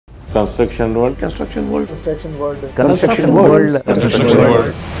Construction world. Construction world. Construction world. Construction world. Construction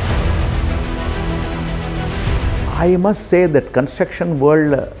world. I must say that construction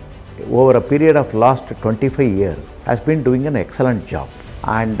world over a period of last 25 years has been doing an excellent job,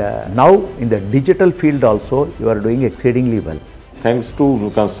 and now in the digital field also you are doing exceedingly well. Thanks to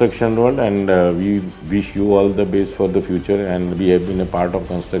Construction World, and we wish you all the best for the future, and we have been a part of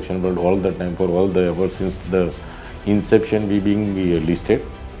Construction World all the time, for all the ever since the inception we being listed.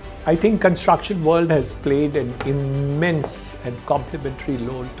 I think Construction World has played an immense and complementary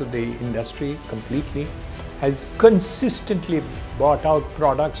role to the industry completely, has consistently brought out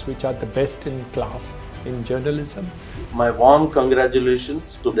products which are the best in class in journalism. My warm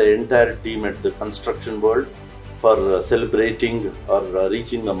congratulations to the entire team at the Construction World for celebrating or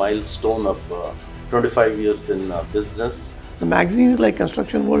reaching the milestone of 25 years in business. The magazines like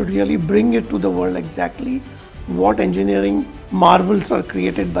Construction World really bring it to the world exactly what engineering marvels are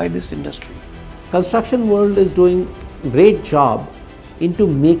created by this industry. Construction World is doing great job into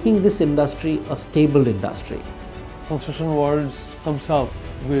making this industry a stable industry. Construction World comes up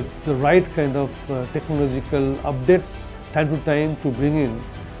with the right kind of technological updates time to time to bring in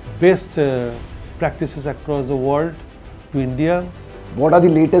best practices across the world to India. What are the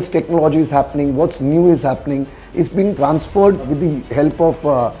latest technologies happening, what's new is happening, is being transferred with the help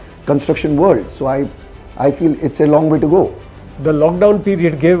of Construction World. So I feel it's a long way to go. The lockdown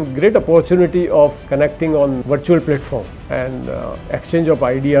period gave great opportunity of connecting on virtual platform and exchange of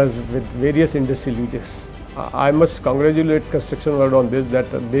ideas with various industry leaders. I must congratulate Construction World on this, that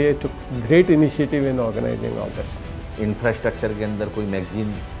they took great initiative in organizing all this. Infrastructure के अंदर कोई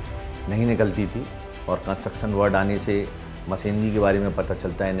magazine नहीं निकलती थी, और construction word आने से machinery के बारे में पता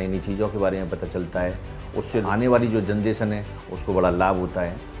चलता है, नई नई चीज़ों के बारे में पता चलता है, उससे आने वाली जो जनरेशन है उसको बड़ा लाभ होता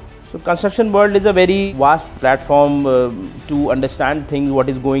है. So Construction World is a very vast platform to understand things, what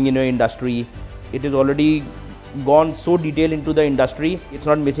is going in your industry. It is already gone so detailed into the industry, it's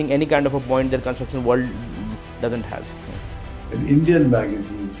not missing any kind of a point that Construction World doesn't have. An Indian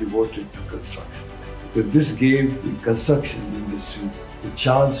magazine devoted to construction, because this gave the construction industry the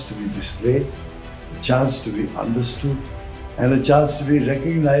chance to be displayed, a chance to be understood, and a chance to be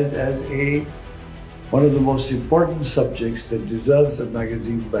recognized as one of the most important subjects that deserves a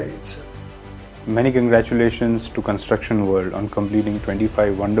magazine by itself. Many congratulations to Construction World on completing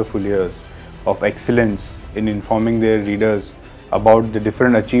 25 wonderful years of excellence in informing their readers about the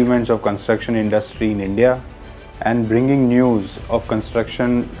different achievements of construction industry in India and bringing news of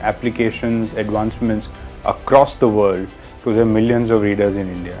construction applications, advancements across the world to the millions of readers in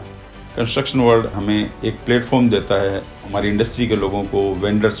India. Construction world हमें एक platform देता है हमारी industry के लोगों को,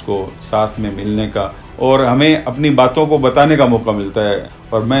 vendors को साथ में मिलने का, और हमें अपनी बातों को बताने का मौका मिलता है,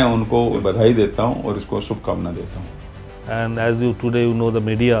 और मैं उनको बधाई देता हूं और इसको शुभकामना देता हूं. And as you today you know, the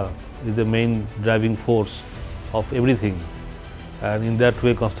media is the main driving force of everything, and in that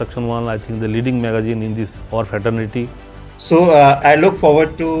way Construction World, I think, the leading magazine in this our fraternity. So I look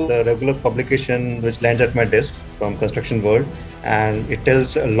forward to the regular publication which lands at my desk from Construction World, and it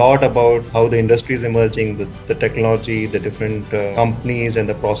tells a lot about how the industry is emerging, the technology, the different companies and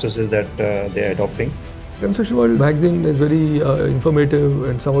the processes that they are adopting. Construction World magazine is very informative,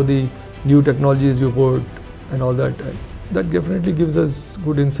 and some of the new technologies you put and all that, that definitely gives us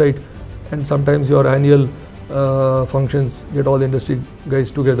good insight. And sometimes your annual functions get all the industry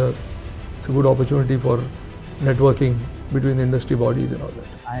guys together. It's a good opportunity for networking between industry bodies and all that.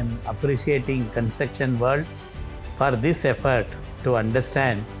 I am appreciating Construction World for this effort to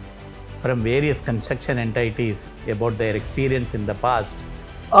understand from various construction entities about their experience in the past.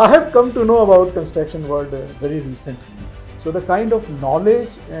 I have come to know about Construction World very recently. So the kind of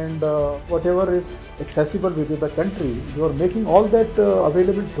knowledge and whatever is accessible within the country, you are making all that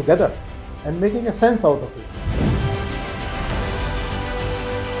available together and making a sense out of it.